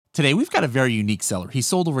Today, we've got a very unique seller. He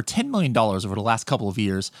sold over $10 million over the last couple of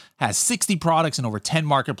years, has 60 products in over 10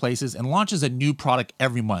 marketplaces, and launches a new product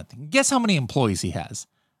every month. Guess how many employees he has?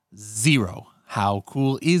 0. How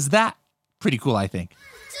cool is that? Pretty cool, I think.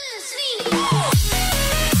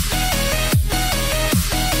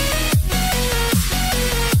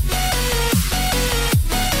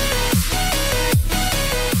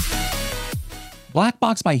 Black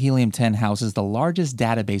Box by Helium 10 houses the largest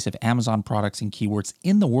database of Amazon products and keywords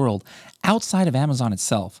in the world outside of Amazon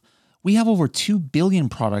itself. We have over 2 billion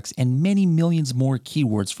products and many millions more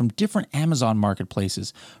keywords from different Amazon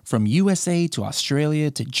marketplaces, from USA to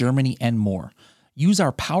Australia to Germany and more. Use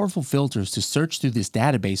our powerful filters to search through this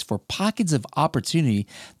database for pockets of opportunity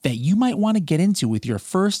that you might want to get into with your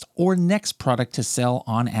first or next product to sell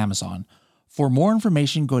on Amazon. For more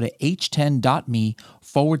information, go to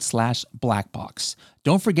h10.me/blackbox.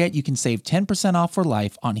 Don't forget you can save 10% off for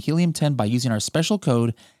life on Helium 10 by using our special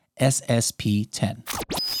code SSP10.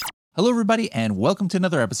 Hello, everybody, and welcome to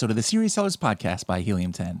another episode of the Serious Sellers Podcast by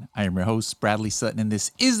Helium 10. I am your host, Bradley Sutton, and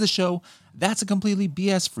this is the show that's a completely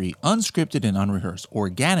BS-free, unscripted, and unrehearsed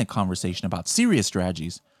organic conversation about serious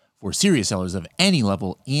strategies for serious sellers of any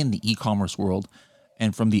level in the e-commerce world.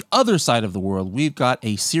 And from the other side of the world, we've got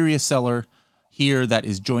a serious seller here that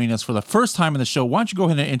is joining us for the first time on the show. Why don't you go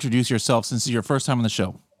ahead and introduce yourself since it's your first time on the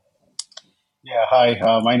show? Yeah, hi.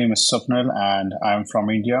 My name is Swapnil and I'm from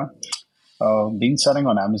India. Been selling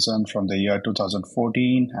on Amazon from the year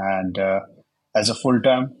 2014 and as a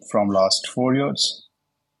full-time from last 4 years.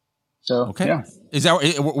 So, Okay. yeah.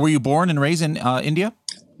 Were you born and raised in India?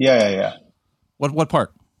 Yeah. What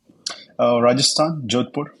part? Rajasthan,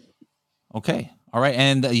 Jodhpur. Okay. All right.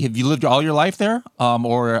 And have you lived all your life there?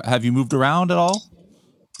 Or have you moved around at all?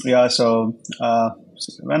 Yeah, so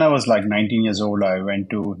when I was like 19 years old, I went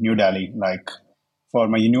to New Delhi, for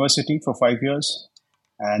my university for 5 years.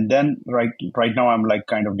 And then right now I'm like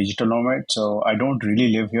kind of digital nomad, so I don't really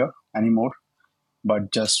live here anymore,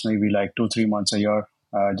 but just maybe like 2-3 months a year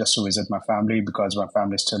just to visit my family because my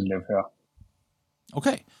family still live here.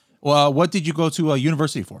 Okay. Well, what did you go to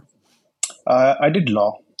university for? I did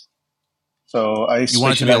law. So You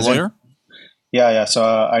wanted to be a lawyer? Yeah. So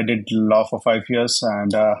I did law for 5 years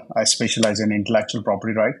and I specialize in intellectual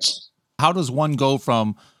property rights. How does one go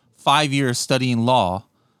from 5 years studying law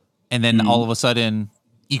and then all of a sudden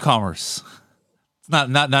e-commerce? It's not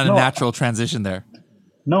a natural transition there.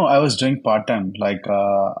 No, I was doing part-time.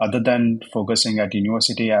 Other than focusing at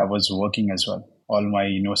university, I was working as well, all my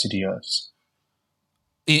university years.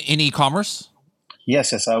 In e-commerce?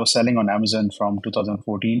 Yes. I was selling on Amazon from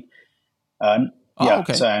 2014.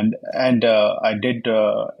 Okay. So I did.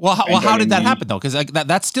 How did that happen though? Because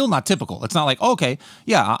that's still not typical. It's not like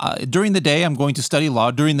during the day I'm going to study law.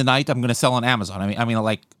 During the night I'm going to sell on Amazon. I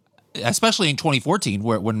mean, especially in 2014,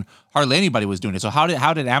 when hardly anybody was doing it. So how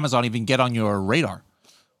did Amazon even get on your radar?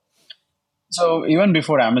 So even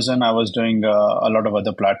before Amazon, I was doing a lot of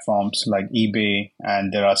other platforms like eBay,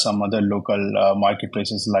 and there are some other local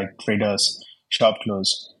marketplaces like Traders,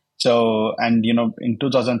 ShopClose. So, and in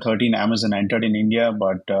 2013, Amazon entered in India,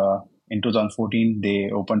 but in 2014,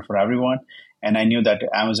 they opened for everyone. And I knew that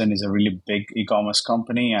Amazon is a really big e-commerce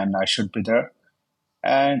company and I should be there.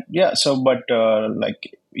 And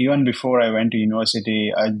even before I went to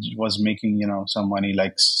university, I was making, some money,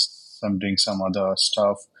 doing some other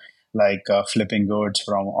stuff, flipping goods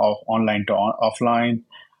from online to offline.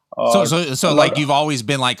 So you've always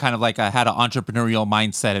been had an entrepreneurial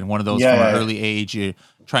mindset and one of those from an early age, you're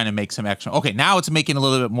trying to make some extra. Okay, now it's making a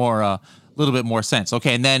little bit more sense.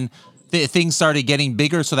 Okay, and then things started getting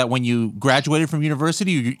bigger, so that when you graduated from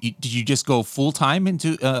university, did you just go full time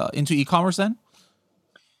into e-commerce then?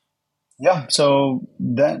 Yeah. So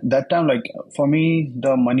that time, for me,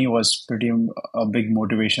 the money was pretty a big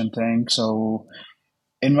motivation thing. So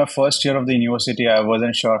in my first year of the university, I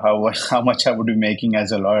wasn't sure how much I would be making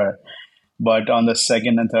as a lawyer. But on the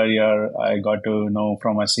second and third year, I got to know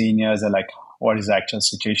from my seniors what is the actual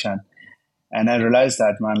situation. And I realized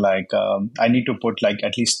that, I need to put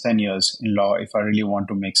at least 10 years in law if I really want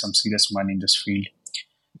to make some serious money in this field.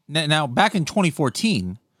 Now back in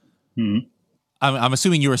 2014, I'm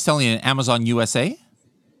assuming you were selling in Amazon USA?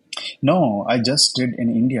 No, I just did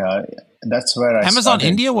in India. That's where Amazon started.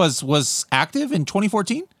 India was active in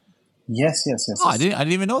 2014? Yes. Oh, I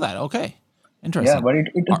didn't even know that. Okay. Interesting. Yeah, but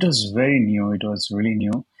it was very new. It was really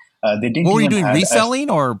new. They didn't. What were you doing,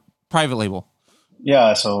 reselling or private label?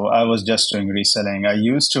 Yeah, so I was just doing reselling. I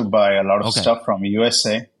used to buy a lot of stuff from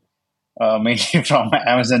USA, mainly from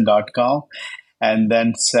Amazon.com, and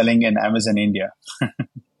then selling in Amazon India.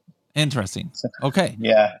 Interesting. Okay.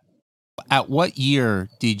 Yeah. At what year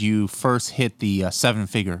did you first hit the seven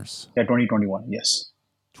figures? Yeah, 2021. Yes.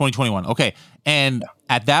 2021. Okay. And Yeah,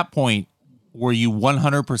 at that point, were you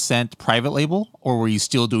 100% private label or were you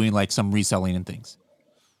still doing like some reselling and things?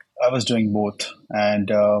 I was doing both,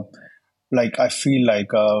 and like I feel like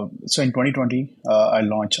so in 2020, I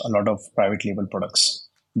launched a lot of private label products.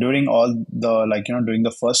 During all the during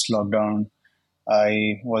the first lockdown,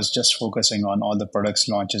 I was just focusing on all the products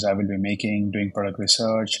launches I will be making, doing product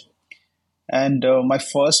research, and my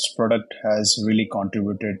first product has really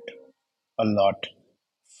contributed a lot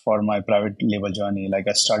for my private label journey. Like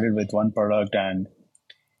I started with one product, and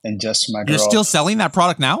in just You're matter of still selling that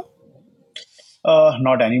product now?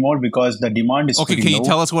 not anymore because the demand is Okay. pretty Can you low.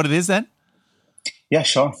 tell us what it is then? Yeah,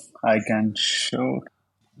 sure, I can show.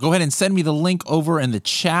 Go ahead and send me the link over in the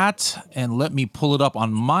chat and let me pull it up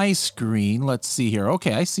on my screen. Let's see here.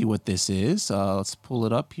 Okay, I see what this is. Let's pull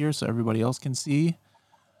it up here so everybody else can see.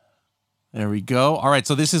 There we go. All right,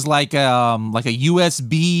 so this is like a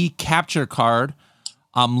USB capture card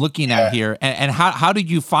I'm looking at Yeah. here. And how did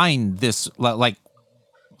you find this? Like,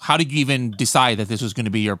 how did you even decide that this was going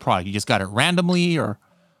to be your product? You just got it randomly or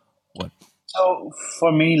what? So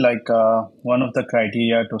for me, like one of the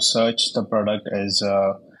criteria to search the product is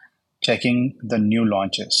checking the new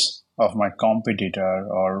launches of my competitor,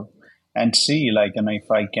 or and see like if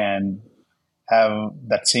I can have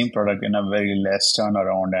that same product in a very less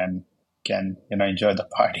turnaround and can enjoy the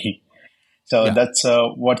party. So Yeah, that's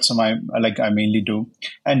what's my like I mainly do.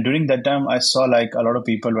 And during that time, I saw like a lot of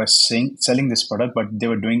people were selling this product, but they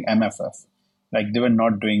were doing MFF, like they were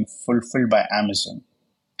not doing fulfilled by Amazon.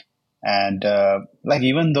 And like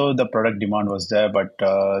even though the product demand was there, but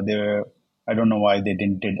they were, I don't know why they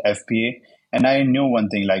didn't did FBA. And I knew one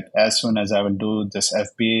thing, like as soon as I will do this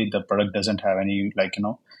FBA, the product doesn't have any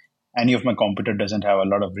any of my competitor doesn't have a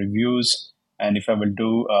lot of reviews. And if I will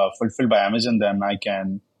do fulfilled by Amazon, then I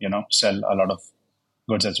can sell a lot of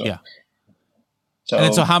goods as well. yeah. And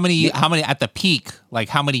then so So how many at the peak? Like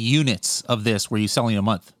how many units of this were you selling a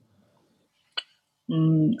month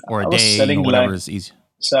mm, or a I was day? selling Whatever like is easy.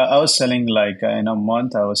 so I was selling like in a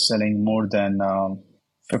month I was selling more than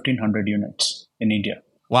 1,500 units in India.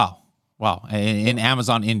 Wow. Wow. Yeah, In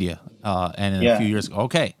Amazon India, and in a few yeah. years ago.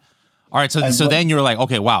 Okay. All right. So And so but then you're like,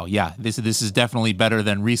 okay, wow, yeah, this is definitely better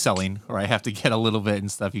than reselling, or I have to get a little bit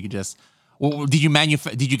and stuff. You could just, well, did you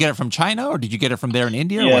get it from China or did you get it from there in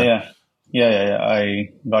India or yeah, where? yeah. I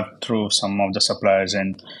got through some of the suppliers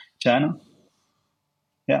in China.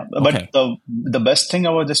 Yeah, but Okay. the best thing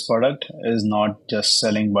about this product is not just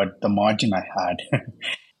selling, but the margin I had.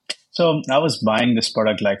 So I was buying this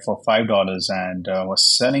product like for $5 and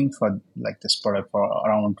was selling for like this product for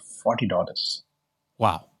around $40.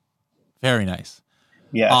 Wow. Very nice.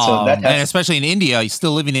 Yeah, so that And has especially in India,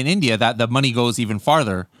 still living in India, that the money goes even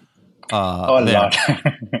farther a lot.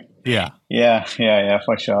 there. Yeah. Yeah,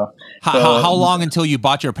 for sure. How So long until you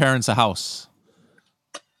bought your parents a house?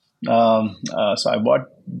 so I bought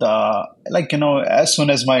the like as soon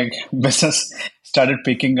as my business started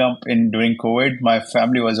picking up in during COVID, my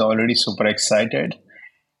family was already super excited.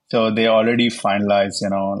 So they already finalized,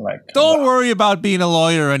 like Don't worry about being a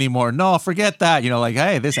lawyer anymore. No, forget that. Like,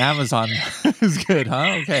 hey, this Amazon is good,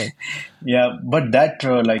 huh? Okay. yeah, but that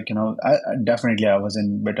definitely I was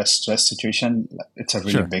in bit of stress situation. It's a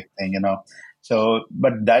really Sure. big thing. So,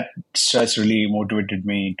 but that stress really motivated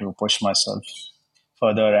me to push myself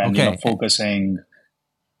further and Okay. focusing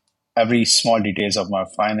every small details of my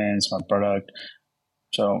finance, my product.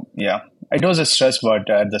 So yeah, it was a stress, but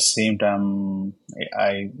at the same time,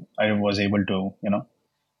 I I was able to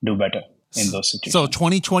do better in those So situations.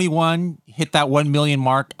 2021 hit that 1 million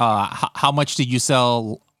mark. How much did you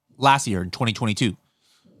sell last year in 2022?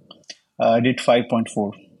 I did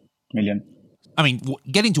 5.4 million. I mean,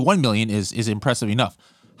 getting to 1 million is impressive enough.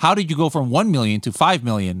 How did you go from 1 million to 5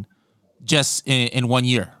 million just in 1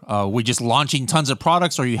 year? Were you just launching tons of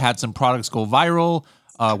products or you had some products go viral?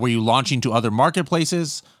 Were you launching to other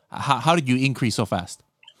marketplaces? How did you increase so fast?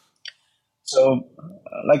 So,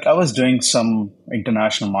 like I was doing some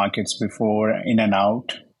international markets before in and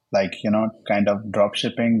out, like kind of drop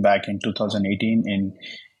shipping back in 2018 in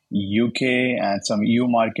UK and some EU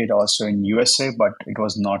market also in USA, but it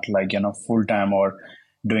was not like full time or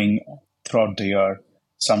doing throughout the year.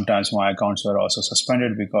 Sometimes my accounts were also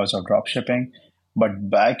suspended because of drop shipping. But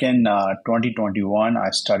back in 2021, I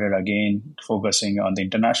started again focusing on the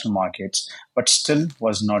international markets, but still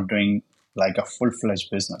was not doing like a full fledged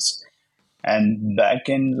business. And back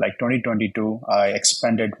in like 2022, I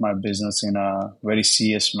expanded my business in a very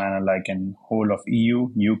serious manner, like in whole of EU,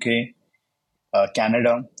 UK,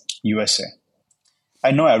 Canada, USA.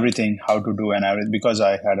 I know everything how to do and everything because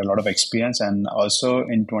I had a lot of experience. And also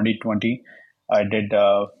in 2020, I did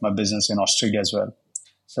my business in Australia as well.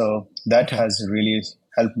 So that Okay. has really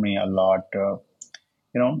helped me a lot.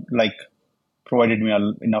 Like provided me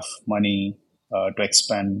enough money to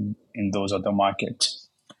expand in those other markets.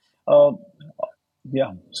 Uh,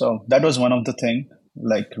 yeah, so that was one of the thing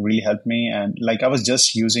like really helped me, and like I was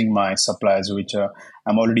just using my suppliers, which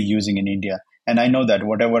I'm already using in India, and I know that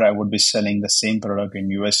whatever I would be selling the same product in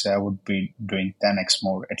USA, I would be doing 10x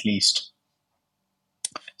more at least.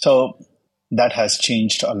 So that has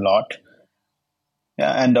changed a lot.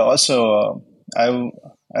 Yeah, and also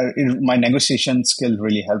my negotiation skill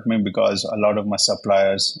really helped me because a lot of my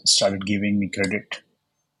suppliers started giving me credit,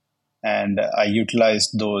 and I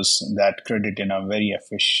utilized those that credit in a very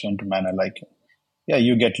efficient manner. Like, yeah,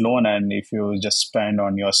 you get loan, and if you just spend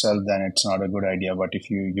on yourself, then it's not a good idea. But if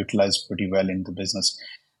you utilize pretty well in the business,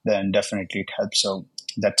 then definitely it helps. So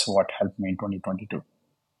that's what helped me in 2022.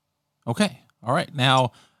 Okay. All right.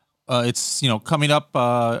 Now, it's coming up.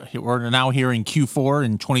 We're now here in Q4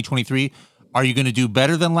 in 2023. Are you going to do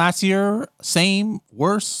better than last year? Same?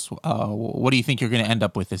 Worse? What do you think you're going to end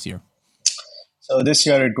up with this year? So this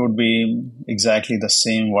year it would be exactly the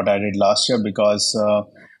same what I did last year because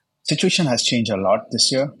situation has changed a lot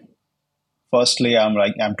this year. Firstly, I'm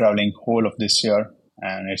traveling whole of this year,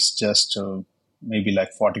 and it's just maybe like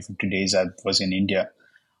 40-50 days I was in India.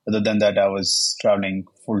 Other than that, I was traveling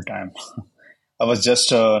full time. I was just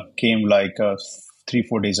came like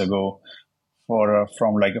 3-4 days ago for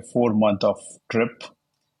from like a 4 month of trip.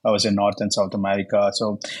 I was in North and South America.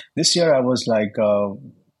 So this year I was like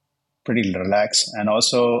pretty relaxed, and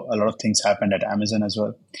also a lot of things happened at Amazon as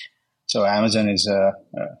well. So Amazon is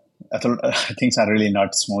I thought things are really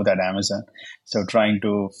not smooth at Amazon. So trying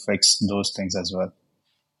to fix those things as well.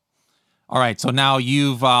 All right. So now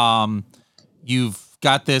you've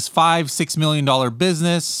got this $5-6 million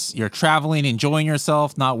business. You're traveling, enjoying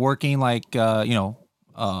yourself, not working like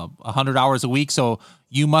 100 hours a week. So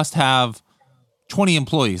you must have 20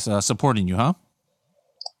 employees supporting you, huh?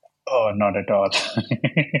 Oh, not at all.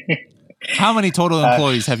 How many total uh,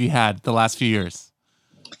 employees have you had the last few years?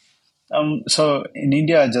 so in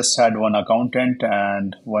India, I just had one accountant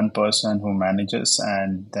and one person who manages,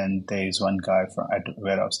 and then there is one guy from at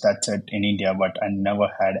warehouse. That's it in India, but I never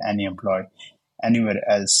had any employee anywhere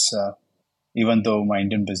else. Even though my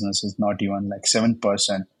Indian business is not even like 7%,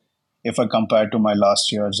 if I compare to my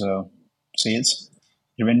last year's sales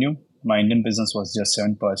revenue, my Indian business was just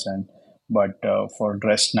 7%. But for the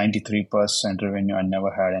rest 93% revenue, I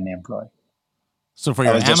never had any employee. So for I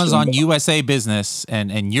your was just doing Amazon the, USA business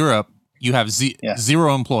and Europe, you have yeah,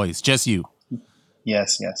 zero employees, just you.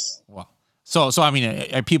 yes, yes. Wow. So I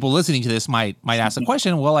mean, people listening to this might ask the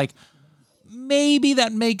question. Well, like maybe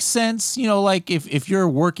that makes sense. Like if you're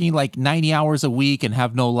working like 90 hours a week and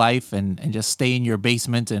have no life and just stay in your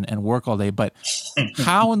basement and work all day, but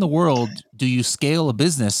how in the world do you scale a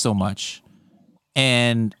business so much?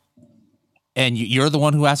 And you're the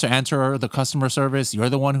one who has to answer the customer service. You're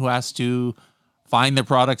the one who has to find the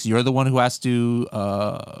products. You're the one who has to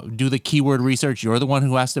do the keyword research. You're the one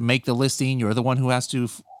who has to make the listing. You're the one who has to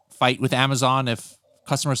fight with Amazon if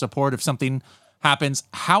customer support, if something happens.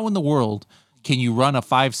 How in the world can you run a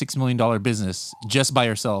 $5-6 million business just by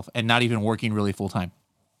yourself and not even working really full time?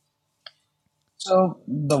 So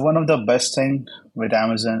the one of the best thing with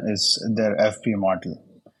Amazon is their FBA model.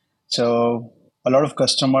 So a lot of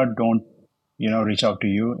customer don't, reach out to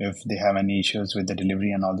you if they have any issues with the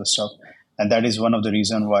delivery and all the stuff. And that is one of the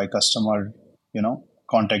reason why customer,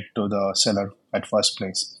 contact to the seller at first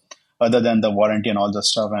place. Other than the warranty and all the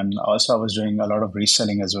stuff. And also I was doing a lot of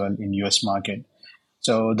reselling as well in US market.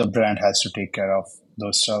 So the brand has to take care of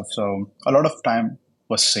those stuff. So a lot of time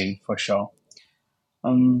was saved for sure.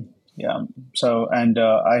 Yeah. So and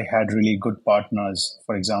I had really good partners.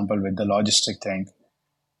 For example, with the logistic thing,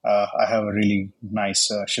 I have a really nice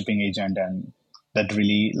shipping agent, and that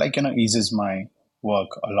really eases my work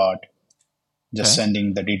a lot. Just Okay.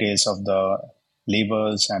 sending the details of the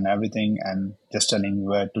labels and everything, and just telling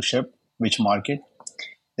where to ship, which market.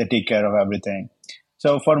 They take care of everything.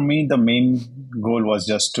 So for me, the main goal was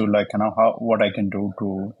just to how what I can do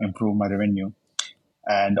to improve my revenue,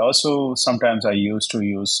 and also sometimes I used to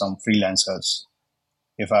use some freelancers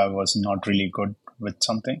if I was not really good with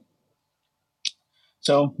something.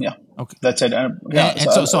 So yeah, Okay. that's it. And, Yeah.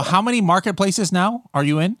 and so how many marketplaces now are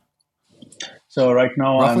you in So right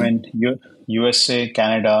now I'm roughly? in USA,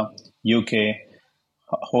 Canada, UK,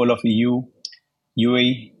 whole of EU,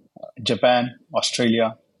 UAE, Japan,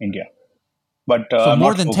 Australia, India. But So I'm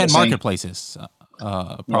more not than 10 focusing. marketplaces,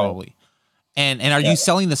 Yeah, probably. And are Yeah, you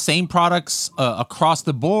selling the same products across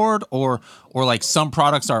the board, or like some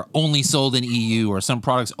products are only sold in EU or some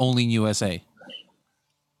products only in USA?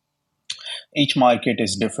 each market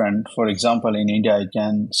is different. For example, in India, I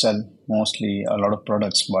can sell mostly a lot of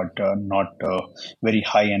products, but not very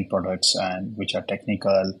high-end products and which are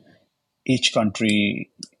technical. Each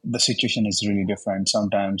country, the situation is really different.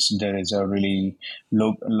 Sometimes there is a really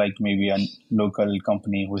like maybe a local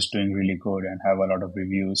company who's doing really good and have a lot of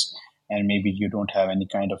reviews, and maybe you don't have any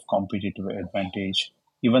kind of competitive advantage.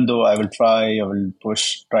 Even though I will try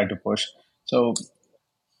to push. So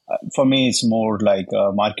for me, it's more like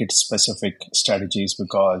market specific strategies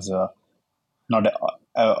because not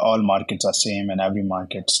all markets are same and every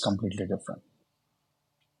market's completely different.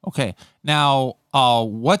 Okay. Now,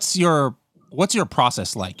 what's your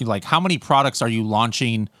process like? Like, how many products are you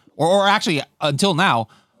launching, or actually until now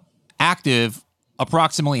active?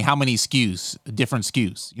 Approximately how many SKUs, different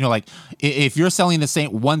SKUs? Like if you're selling the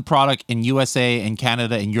same one product in USA and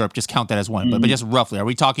Canada and Europe, just count that as one. But Mhm. just roughly, are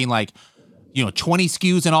we talking like 20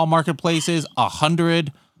 SKUs in all marketplaces,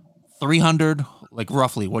 100, 300? Like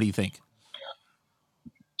roughly, what do you think?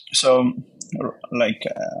 So, like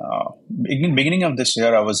beginning of this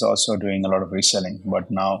year, I was also doing a lot of reselling,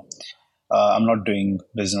 but now I'm not doing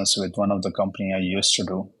business with one of the company I used to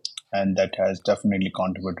do, and that has definitely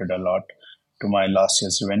contributed a lot to my last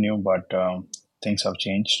year's revenue. But things have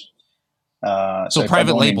changed. So So if I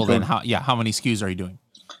private don't label, then include, how many SKUs are you doing?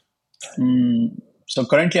 mm, so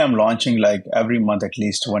currently I'm launching like every month at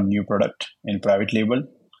least one new product in private label,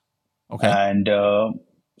 Okay. and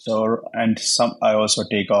and some I also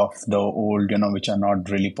take off the old, which are not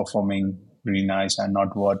really performing really nice and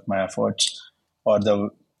not worth my efforts, or the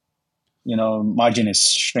margin is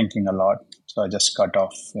shrinking a lot, so I just cut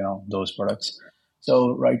off those products.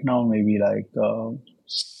 So right now maybe like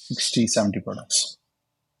 60 70 products.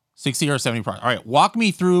 60 or 70 products. All right. Walk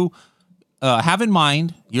me through, have in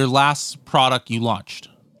mind your last product you launched.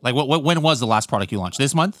 Like when was the last product you launched?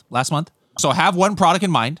 This month? Last month? So have one product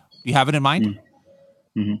in mind. You have it in mind?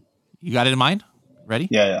 Mm-hmm. You got it in mind? Ready?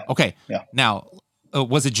 Yeah, yeah, Okay. yeah, Now,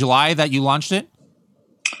 was it July that you launched it?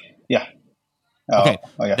 yeah. Okay.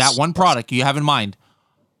 Oh, That yes, one yes. product you have in mind,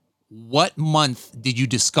 what month did you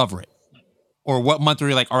discover it? Or what month were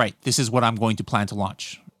you like, all right, this is what I'm going to plan to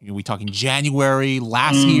launch? Are we talking January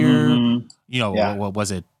last year? Mm-hmm. Yeah. What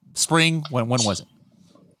was it? Spring? When was it?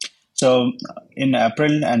 So in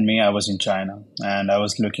April and May, I was in China and I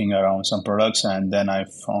was looking around some products, and then I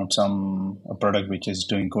found a product which is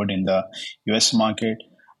doing good in the US market.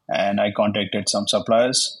 And I contacted some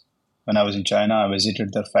suppliers. When I was in China, I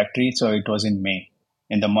visited their factory. So it was in May.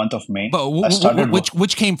 In the month of May, But I started.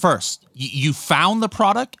 which came first? You found the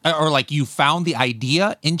product, or like you found the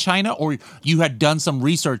idea in China, or you had done some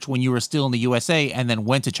research when you were still in the USA and then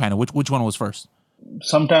went to China? Which one was first?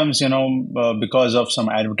 Sometimes, because of some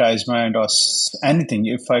advertisement or anything,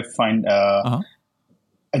 if I find Uh huh.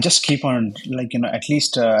 I just keep on like at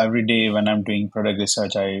least every day when I'm doing product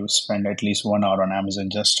research, I spend at least 1 hour on Amazon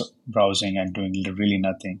just browsing and doing really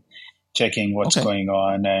nothing, checking what's Okay. going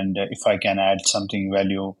on and if I can add something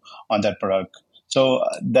value on that product. So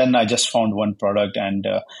then I just found one product, and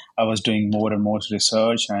I was doing more and more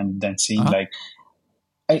research, and then Uh seeing huh. like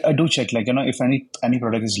I do check like if any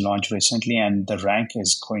product is launched recently and the rank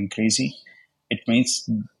is going crazy, it means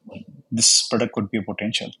this product could be a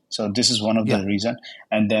potential. So this is one of Yeah. the reason.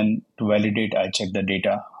 And then to validate, I check the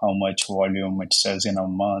data, how much volume it sells in a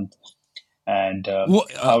month, and Well,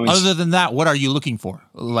 how other is. than that, what are you looking for?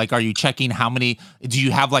 Like, are you checking how many? Do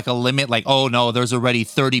you have like a limit? Like, oh no, there's already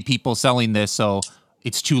 30 people selling this, so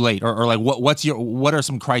it's too late. Or like, what are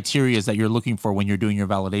some criterias that you're looking for when you're doing your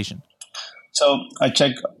validation? So I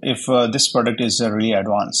check if this product is really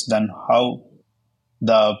advanced, then how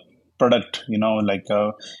the product, like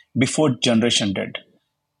before generation did.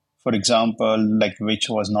 For example, like which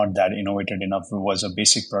was not that innovated enough, it was a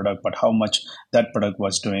basic product, but how much that product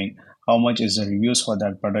was doing, how much is the reviews for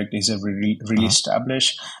that product, is it really Uh-huh.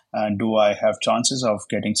 established, and do I have chances of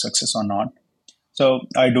getting success or not. So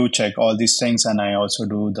I do check all these things, and I also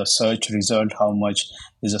do the search result, how much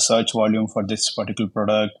is the search volume for this particular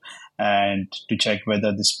product, and to check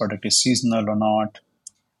whether this product is seasonal or not.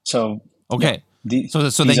 So yeah, Okay. So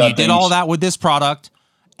these then you are did all things. that with this product,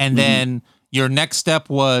 and Mhm. then your next step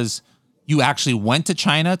was you actually went to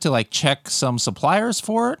China to like check some suppliers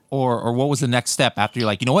for it, or what was the next step after you're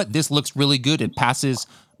like, you know what, this looks really good, it passes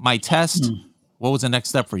my test. What was the next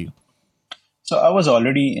step for you? So I was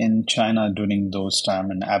already in China during those time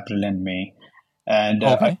in April and May, and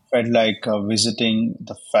I Okay. felt like visiting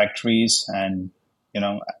the factories, and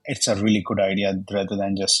it's a really good idea rather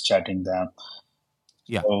than just chatting them.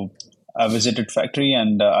 Yeah. So I visited factory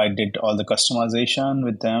and I did all the customization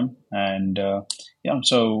with them, and yeah,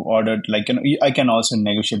 so ordered like I can also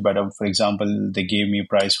negotiate better. For example, they gave me a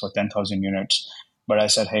price for 10,000 units, but I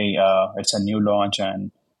said, hey, it's a new launch,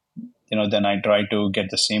 and then I try to get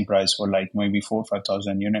the same price for like maybe 4 or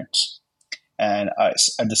 5,000 units, and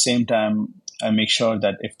at the same time I make sure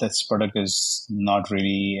that if this product is not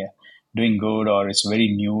really doing good or it's very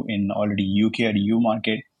new in already UK or EU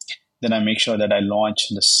market, then I make sure that I launch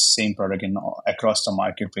the same product in across the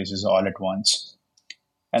marketplaces all at once.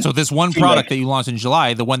 And So this I one feel product like, that you launched in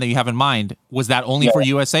July, the one that you have in mind, was that only yeah, for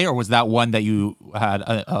USA, or was that one that you had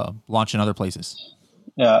launched in other places?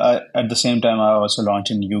 yeah. At the same time, I also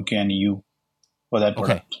launch in UK and EU for that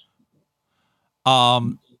Okay. product.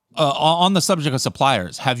 On the subject of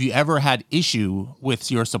suppliers, have you ever had issue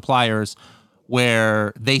with your suppliers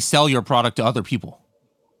where they sell your product to other people?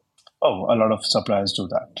 Oh, a lot of suppliers do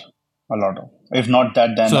that. A lot of, if not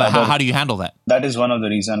that, then So other. how do you handle that? That is one of the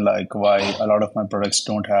reason like why a lot of my products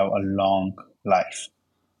don't have a life,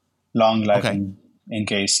 long life Okay. in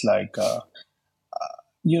case like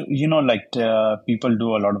like people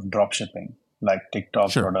do a lot of drop shipping like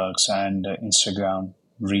TikTok Sure. products and Instagram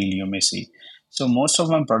reel you may see. So most of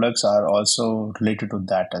my products are also related to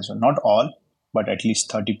that as well. Not all, but at least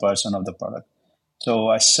 30% of the product. So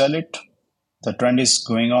I sell it. The trend is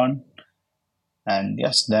going on, and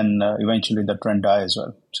yes, then eventually the trend dies as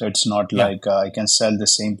well. So it's not Yeah. like I can sell the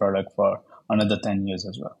same product for another 10 years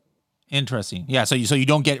as well. Interesting. Yeah. So you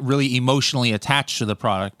don't get really emotionally attached to the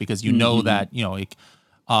product because you know Hmm. that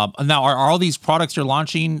now are all these products you're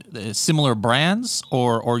launching similar brands,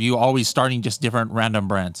 or are you always starting just different random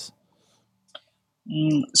brands?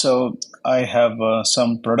 So I have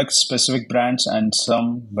some product specific brands and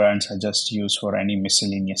some brands I just use for any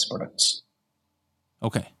miscellaneous products.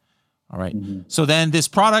 Okay. All right. Hmm. So then this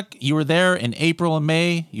product, you were there in April and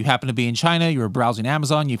May. You happened to be in China. You were browsing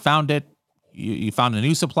Amazon. You found it. You found a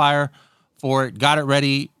new supplier for it, got it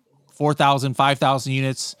ready, 4,000, 5,000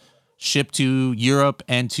 units, shipped to Europe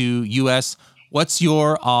and to US. What's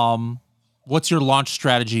your launch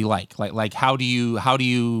strategy like? Like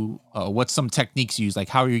what's some techniques you use? Like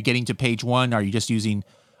how are you getting to page one? Are you just using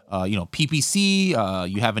PPC?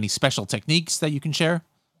 You have any special techniques that you can share?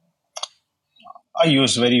 I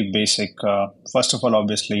use very basic. First of all,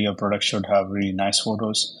 obviously, your product should have really nice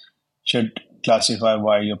photos. Should classify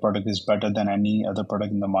why your product is better than any other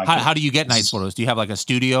product in the market. How do you get This nice is photos? Do you have like a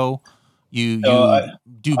studio so you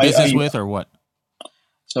do business with, or what?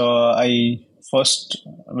 I first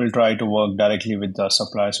will try to work directly with the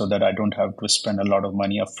supplier so that I don't have to spend a lot of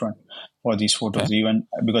money upfront for these Okay. photos, even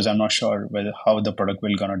because I'm not sure whether how the product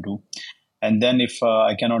will gonna do. And then if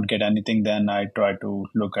I cannot get anything, then I try to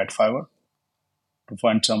look at Fiverr to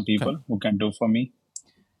find some Okay. people who can do for me,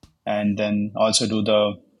 and then also do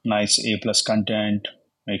the nice A plus content.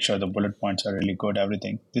 Make sure the bullet points are really good.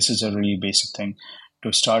 Everything. This is a really basic thing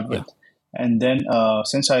to start Yeah. with, and then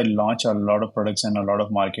since I launch a lot of products and a lot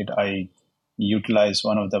of market, I utilize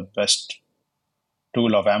one of the best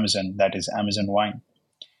tool of Amazon, that is Amazon Wine,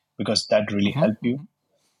 because that really Uh-huh. help you.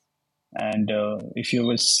 And if you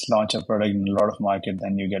will launch a product in a lot of market,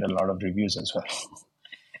 then you get a lot of reviews as well.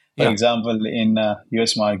 For Yeah. example, in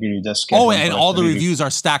US market, you just get Oh, one and product all for the review. reviews are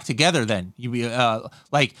stacked together. Then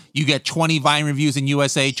like you get 20 Vine reviews in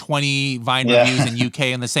USA, 20 Vine Yeah, reviews in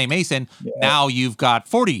UK in the same ASIN. yeah. Now you've got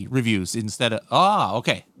 40 reviews instead of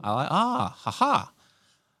okay. Haha.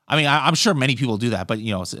 I mean, I'm sure many people do that, but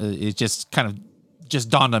it just kind of just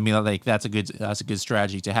dawned on me that like that's a good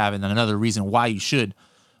strategy to have, and then another reason why you should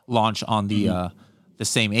launch on Mhm. the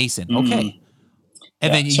same ASIN. Mhm. Okay, and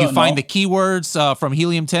Yeah. then you So find the no. keywords from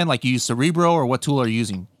Helium 10, like you use Cerebro, or what tool are you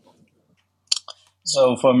using?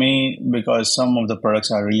 So for me, because some of the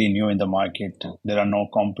products are really new in the market, there are no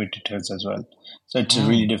competitors as well. So it's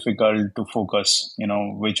really Mm. difficult to focus,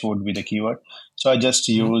 which would be the keyword. So I just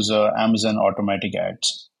Hmm. use Amazon automatic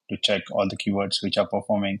ads to check all the keywords which are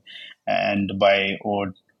performing, and by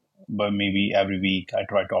maybe every week I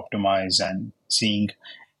try to optimize and seeing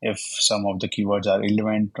if some of the keywords are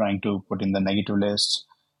relevant, trying to put in the negative list.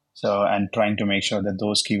 So and trying to make sure that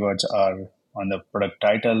those keywords are on the product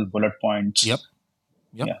title, bullet Yep. points, Yep.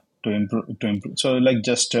 yeah, to improve, so like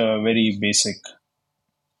just very basic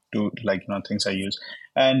to like things I use.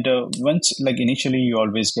 And once like initially you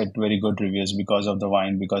always get very good reviews because of the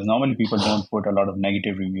wine, because normally people don't put a lot of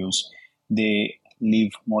negative reviews, they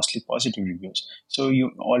leave mostly positive reviews, so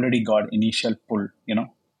you already got initial pull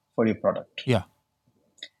for your product. Yeah.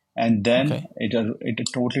 And then Okay. it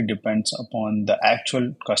totally depends upon the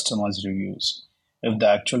actual customers reviews. If the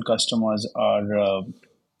actual customers are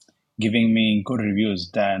giving me good reviews,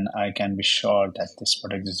 then I can be sure that this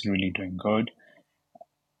product is really doing good,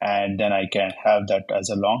 and then I can have that as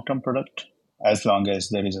a long-term product as long as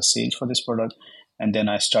there is a sales for this product. And then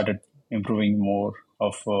I started improving more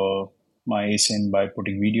of my ASIN by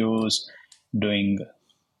putting videos, doing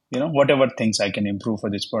whatever things I can improve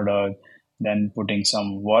for this product, then putting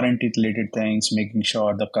some warranty related things, making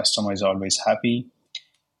sure the customer is always happy.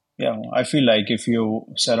 Yeah, I feel like if you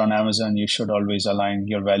sell on Amazon, you should always align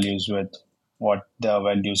your values with what the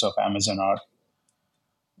values of Amazon are.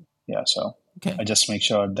 Yeah, so Okay. I just make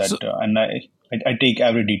sure that, So and I take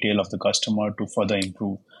every detail of the customer to further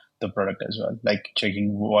improve the product as well, like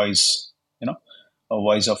checking voice, a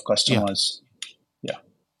voice of yeah. customers. Yeah.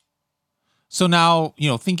 So now,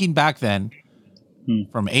 thinking back then, Hmm.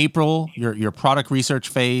 from April, your product research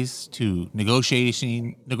phase to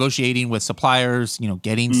negotiating with suppliers,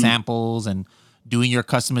 getting Hmm. samples and doing your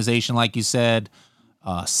customization, like you said,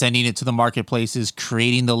 sending it to the marketplaces,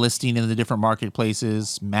 creating the listing in the different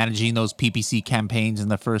marketplaces, managing those PPC campaigns in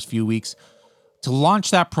the first few weeks to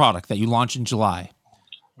launch that product that you launched in July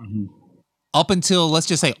Hmm. up until, let's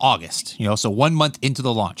just say, August, so 1 month into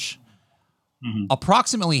the launch. Hmm.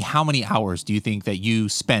 Approximately how many hours do you think that you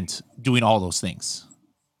spent doing all those things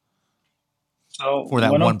So for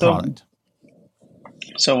that one product?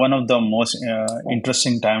 one of the most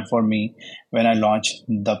interesting time for me when I launch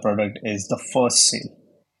the product is the first sale.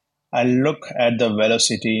 I look at the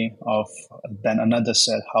velocity of then another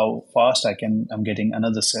cell, how fast I'm getting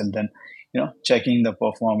another cell, then checking the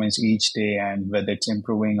performance each day and whether it's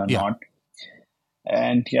improving or Yeah. not.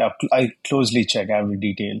 And yeah, I closely check every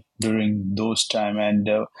detail during those time. And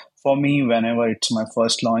for me, whenever it's my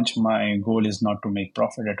first launch, my goal is not to make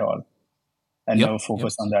profit at all. I Yep. never Yep.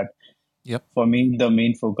 focus on that. Yep. For me, the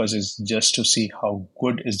main focus is just to see how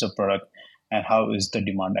good is the product and how is the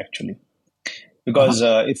demand actually. Uh-huh. Because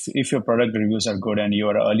if your product reviews are good and you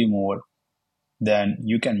are early mover, then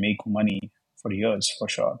you can make money for years for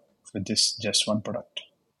sure with this just one product.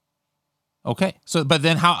 Okay. So, but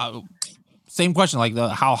then same question, like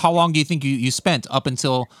how long do you think you spent up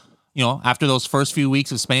until, after those first few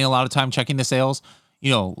weeks of spending a lot of time checking the sales,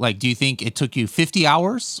 like, do you think it took you 50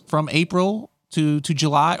 hours from April to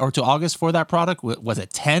July or to August for that product? Was it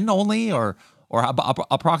 10 only or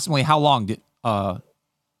approximately how long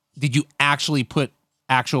did you actually put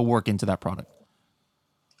actual work into that product?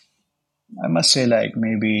 I must say, like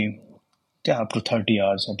maybe yeah, up to 30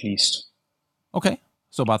 hours at least. Okay.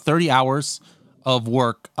 So about 30 hours of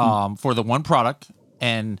work for the one product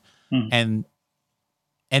and Mm-hmm. and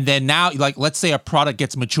and then now, like, let's say a product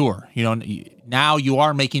gets mature, now you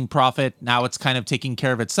are making profit, now it's kind of taking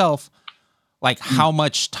care of itself. Like, how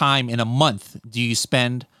much time in a month do you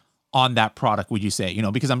spend on that product, would you say?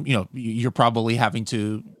 Because you're probably having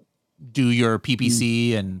to do your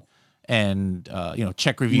PPC and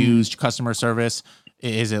check Mm-hmm. reviews, customer service.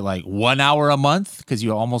 Is it like 1 hour a month because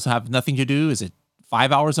you almost have nothing to do? Is it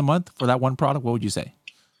 5 hours a month for that one product? What would you say?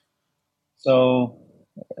 So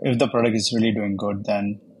if the product is really doing good,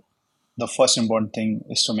 then the first important thing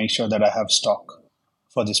is to make sure that I have stock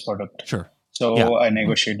for this product. Sure. Yeah. So I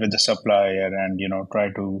negotiate with the supplier and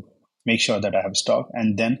try to make sure that I have stock,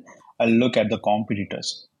 and then I look at the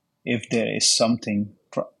competitors. If there is something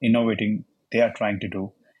innovating they are trying to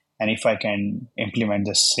do, and if I can implement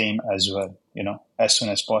the same as well, as soon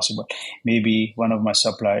as possible. Maybe one of my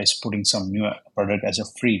suppliers putting some new product as a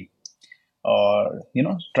free, or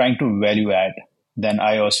trying to value add, then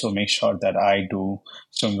I also make sure that I do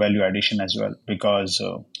some value addition as well, because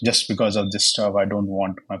just because of this stuff I don't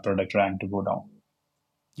want my product rank to go down.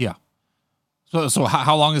 Yeah. So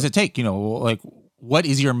how long does it take? Like, what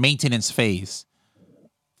is your maintenance phase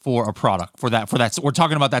for a product for that? We're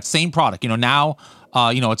talking about that same product. Now,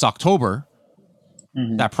 it's October.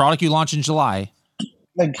 Hmm. That product you launched in July.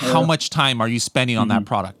 Like How much time are you spending on that mhm.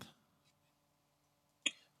 product?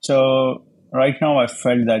 So right now I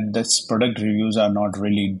felt that this product reviews are not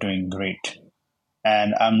really doing great,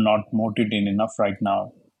 and I'm not motivated enough right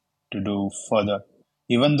now to do further.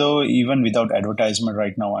 Even though even without advertisement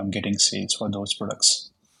right now I'm getting sales for those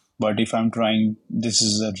products. But if I'm trying, this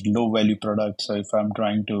is a low value product. So if I'm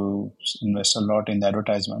trying to invest a lot in the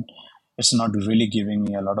advertisement, it's not really giving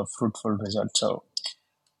me a lot of fruitful results. So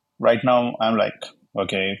right now I'm like,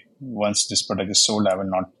 okay, once this product is sold, I will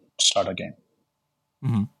not start again.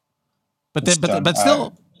 Hmm. But It's then, but done. but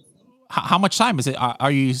still, how much time is it?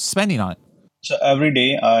 Are you spending on it? So every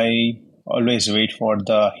day I always wait for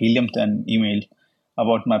the Helium 10 email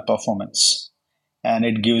about my performance. And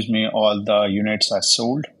it gives me all the units I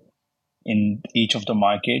sold in each of the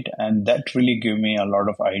market, and that really give me a lot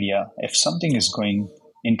of idea if something is going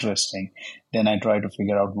interesting, then I try to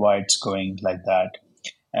figure out why it's going like that.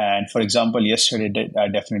 And for example, yesterday I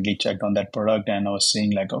definitely checked on that product and I was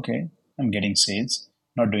seeing like, okay, I'm getting sales,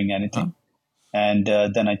 not doing Huh? anything. And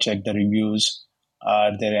then I checked the reviews.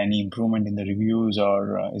 Are there any improvement in the reviews,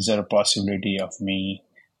 or is there a possibility of me?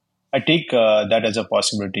 I take that as a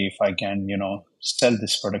possibility if I can, sell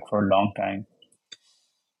this product for a long time.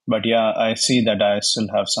 But yeah, I see that I still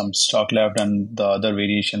have some stock left, and the other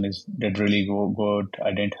variation is did really go good.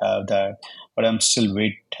 I didn't have that, but I'm still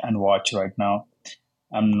wait and watch right now.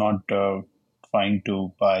 I'm not trying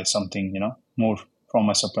to buy something, more from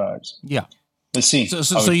my suppliers. Yeah. We'll see how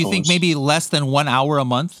So it you think goes. maybe less than 1 hour a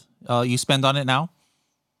month you spend on it now?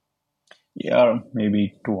 Yeah,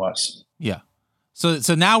 maybe 2 hours. Yeah. So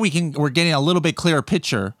now we're getting a little bit clearer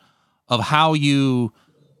picture of how you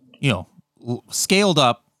know scaled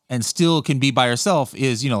up and still can be by yourself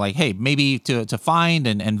is like, hey, maybe to find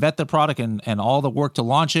and vet the product and all the work to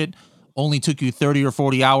launch it only took you 30 or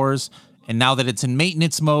 40 hours, and now that it's in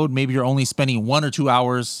maintenance mode, maybe you're only spending 1 or 2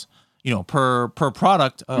 hours per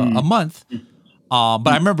product a Mm. month. But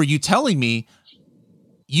I Mm. remember you telling me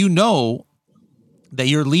you know that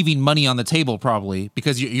you're leaving money on the table probably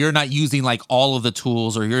because you're not using like all of the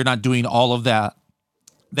tools, or you're not doing all of that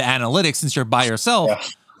the analytics since you're by yourself. Yeah,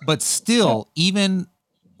 But yeah. still, even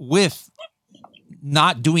with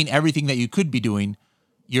not doing everything that you could be doing,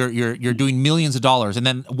 you're doing millions of dollars. And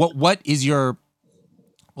then what is your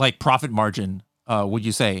like profit margin? Would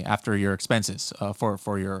you say after your expenses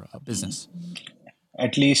for your business?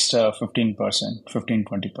 At least 15%,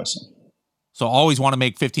 15-20%. So always want to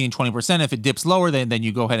make 15-20%. If it dips lower, then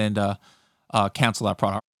you go ahead and cancel that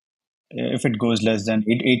product. If it goes less than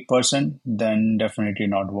 8%, then definitely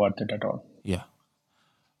not worth it at all. Yeah.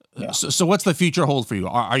 Yeah. So what's the future hold for you?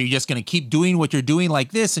 Are you just going to keep doing what you're doing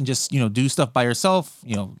like this and just do stuff by yourself?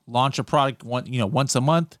 Launch a product once a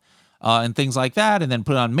month, and things like that, and then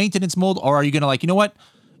put it on maintenance mode, or are you going to like, what?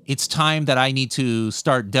 It's time that I need to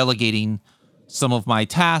start delegating some of my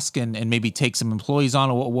tasks and maybe take some employees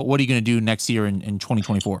on. What are you going to do next year in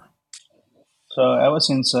 2024? So ever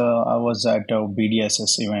since I was at a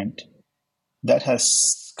BDSS event, that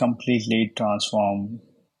has completely transformed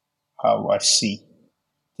how I see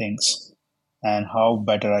things and how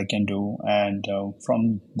better I can do. And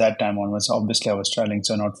from that time onwards, obviously I was traveling,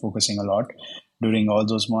 so not focusing a lot during all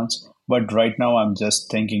those months. But right now, I'm just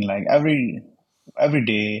thinking like every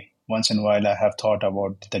day, once in a while, I have thought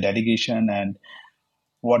about the delegation and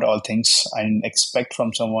what all things I expect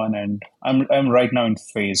from someone. And I'm right now in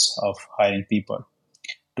phase of hiring people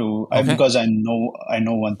Okay. because I know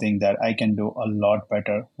one thing that I can do a lot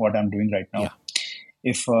better what I'm doing right now. Yeah.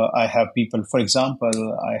 If I have people, for example,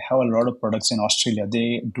 I have a lot of products in Australia.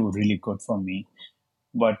 They do really good for me,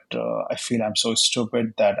 but I feel I'm so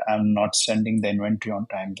stupid that I'm not sending the inventory on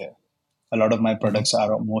time there. A lot of my Hmm. products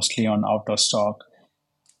are mostly on out of stock,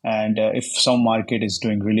 and if some market is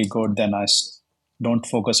doing really good, then don't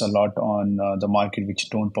focus a lot on the market which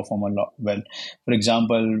don't perform a lot well. For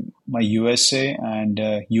example, my USA and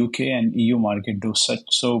UK and EU market do such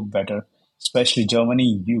so better, especially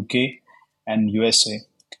Germany, UK, and USA,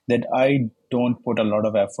 that I don't put a lot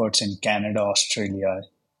of efforts in Canada, Australia,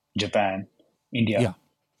 Japan, India, Yeah.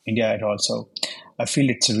 India at all. So I feel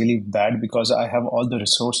it's really bad because I have all the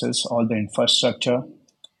resources, all the infrastructure.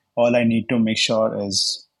 All I need to make sure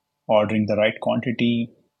is ordering the right quantity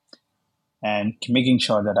and making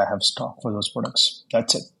sure that I have stock for those products.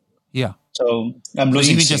 That's it. Yeah. So I'm So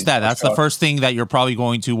losing even just sales that, for that's the sure. first thing that you're probably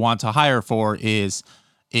going to want to hire for is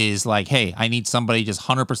like, hey, I need somebody just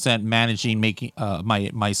 100% managing making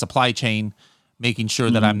my supply chain, making sure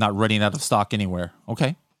that I'm Hmm. not running out of stock anywhere.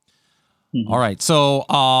 Okay. All Hmm. right. So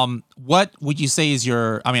what would you say is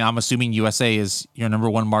your, I mean, I'm assuming USA is your number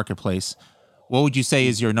one marketplace. What would you say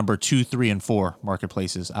is your number 2, 3, and 4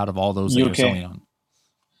 marketplaces out of all those that you're UK, selling on?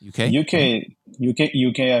 UK? Okay.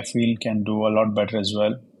 UK, I feel can do a lot better as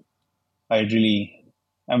well. I'm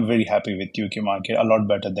very happy with UK market, a lot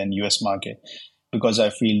better than US market because I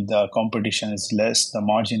feel the competition is less, the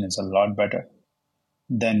margin is a lot better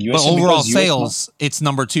than But USA overall because sales, it's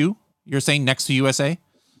number 2. You're saying next to USA?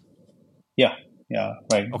 yeah, yeah,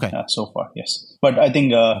 right. Okay. So far, yes. But I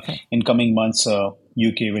think Okay. in coming months,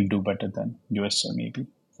 UK will do better than USA, maybe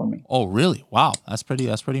for me. Oh, really? Wow, that's pretty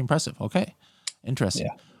impressive. Okay, interesting.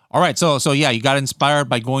 Yeah. All right, so yeah, you got inspired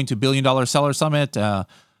by going to Billion Dollar Seller Summit.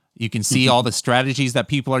 You can see all the strategies that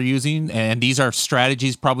people are using, and these are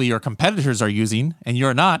strategies probably your competitors are using, and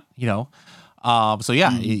you're not. So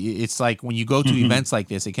yeah, it's like when you go to events like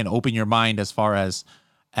this, it can open your mind as far as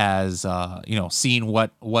seeing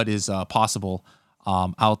what is possible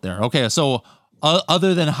out there. Okay, so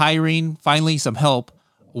other than hiring, finally some help.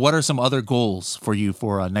 what are some other goals for you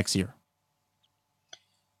for next year?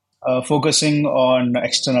 Focusing on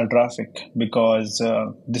external traffic because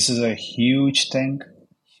this is a huge thing,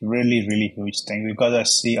 really, really huge thing. Because I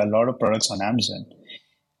see a lot of products on Amazon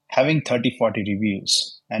having 30, 40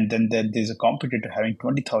 reviews, and then there's a competitor having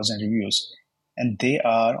 20,000 reviews, and they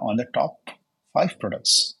are on the top five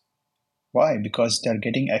products. Why? Because they're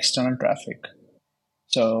getting external traffic.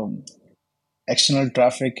 So external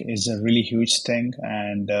traffic is a really huge thing,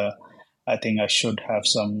 and I think I should have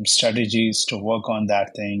some strategies to work on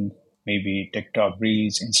that thing. Maybe TikTok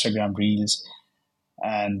Reels, Instagram Reels,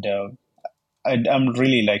 and I'm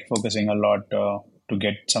really like focusing a lot to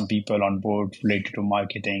get some people on board related to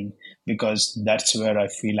marketing because that's where I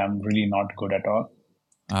feel I'm really not good at all.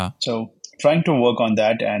 Uh, So trying to work on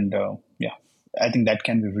that, and yeah, I think that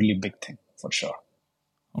can be a really big thing for sure.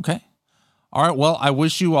 okay. All right. Well, I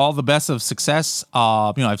wish you all the best of success.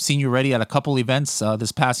 I've seen you already at a couple events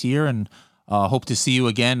this past year, and hope to see you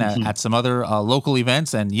again at some other local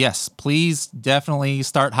events. And yes, please definitely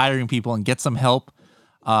start hiring people and get some help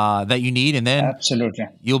that you need, and then Absolutely.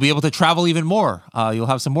 you'll be able to travel even more. You'll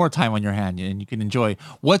have some more time on your hand, and you can enjoy.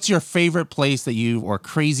 What's your favorite place or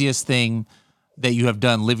craziest thing that you have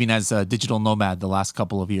done living as a digital nomad the last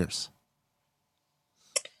couple of years?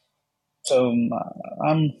 So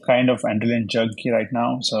I'm kind of adrenaline junkie right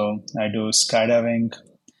now. So I do skydiving,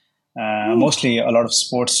 Woo. mostly a lot of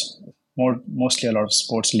sports, mostly a lot of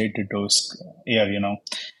sports related to air.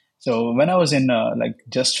 So when I was in like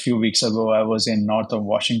just a few weeks ago, I was in north of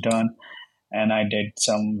Washington, and I did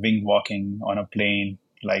some wing walking on a plane,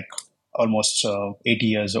 like almost 80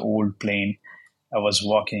 years old plane. I was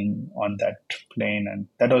walking on that plane, and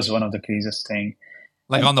that was one of the craziest thing.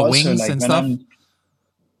 Like And on the also, wings like and when stuff?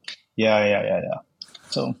 yeah.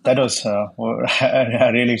 So that was I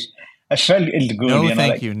really I felt it good, No, thank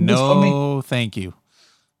like you. because No, thank you.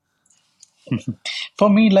 for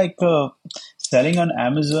me, like selling on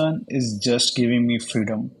Amazon is just giving me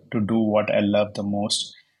freedom to do what I love the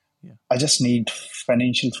most. Yeah. I just need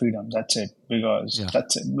financial freedom. That's it. Because Yeah.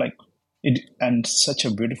 that's it. Like it, and such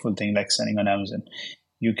a beautiful thing like selling on Amazon.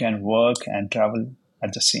 You can work and travel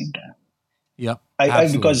at the same time. Yep. I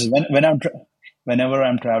Absolutely. because whenever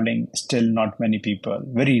I'm traveling, still not many people.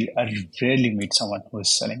 I rarely meet someone who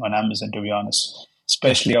is selling on Amazon. To be honest, Yeah.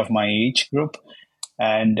 especially of my age group,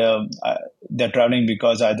 and they're traveling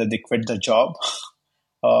because either they quit the job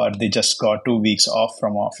or they just got 2 weeks off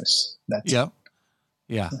from office. That's it. Yep.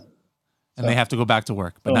 Yeah. And they So, have to go back to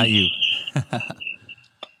work, but so not you.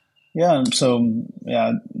 yeah,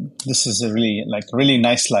 yeah, this is a really like really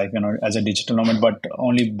nice life, as a digital nomad. But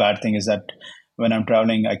only bad thing is that when I'm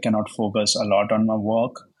traveling, I cannot focus a lot on my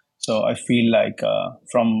work. So I feel like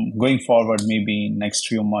from going forward, maybe next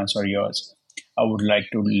few months or years, I would like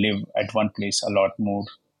to live at one place a lot more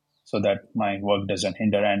so that my work doesn't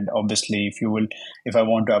hinder. And obviously, if I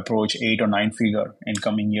want to approach 8 or 9 figure in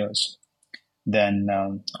coming years, then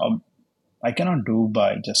I cannot do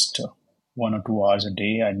by just 1 or 2 hours a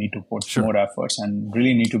day. I need to put Sure. more efforts and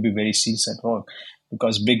really need to be very serious at work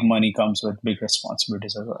because big money comes with big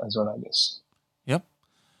responsibilities as well, I guess. Yep.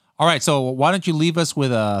 All right. So why don't you leave us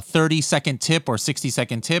with a 30-second tip or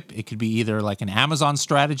 60-second tip? It could be either like an Amazon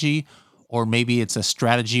strategy, or maybe it's a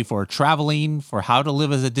strategy for traveling, for how to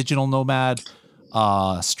live as a digital nomad,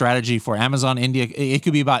 strategy for Amazon India. It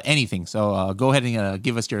could be about anything. So go ahead and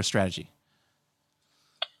give us your strategy.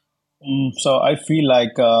 So I feel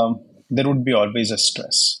like there would be always a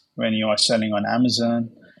stress when you are selling on Amazon,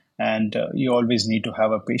 and you always need to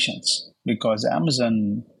have a patience because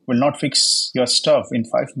Amazon will not fix your stuff in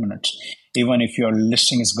 5 minutes, even if your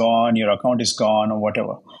listing is gone, your account is gone, or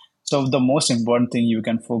whatever. So the most important thing you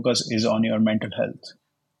can focus is on your mental health,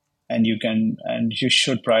 and you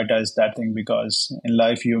should prioritize that thing because in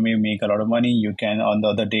life you may make a lot of money. You can on the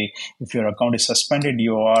other day, if your account is suspended,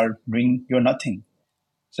 you're nothing.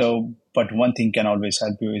 So, but one thing can always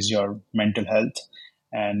help you is your mental health.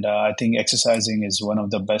 And I think exercising is one of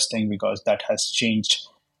the best thing because that has changed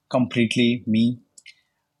completely me.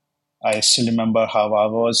 I still remember how I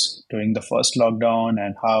was during the first lockdown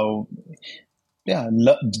and how, yeah,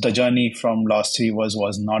 the journey from last 3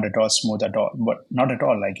 was not at all smooth at all, but not at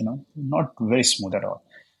all, like, not very smooth at all.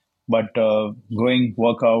 But going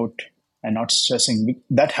workout and not stressing,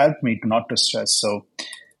 that helped me to not to stress. So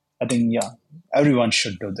I think, yeah, everyone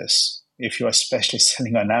should do this if you're especially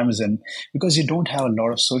selling on Amazon because you don't have a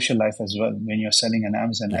lot of social life as well when you're selling on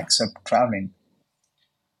Amazon Yeah. except traveling.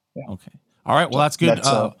 Yeah. Okay. All right. Well, So that's good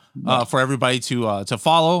yeah. for everybody to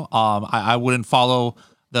follow. I wouldn't follow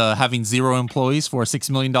the having zero employees for a $6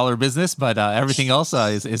 million business, but everything else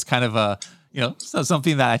is kind of So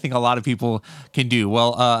something that I think a lot of people can do.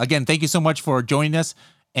 Well, again, thank you so much for joining us,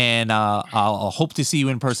 and I'll hope to see you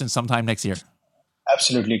in person sometime next year.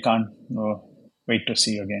 Absolutely, can't wait to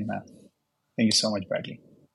see you again, man. Thank you so much, Bradley.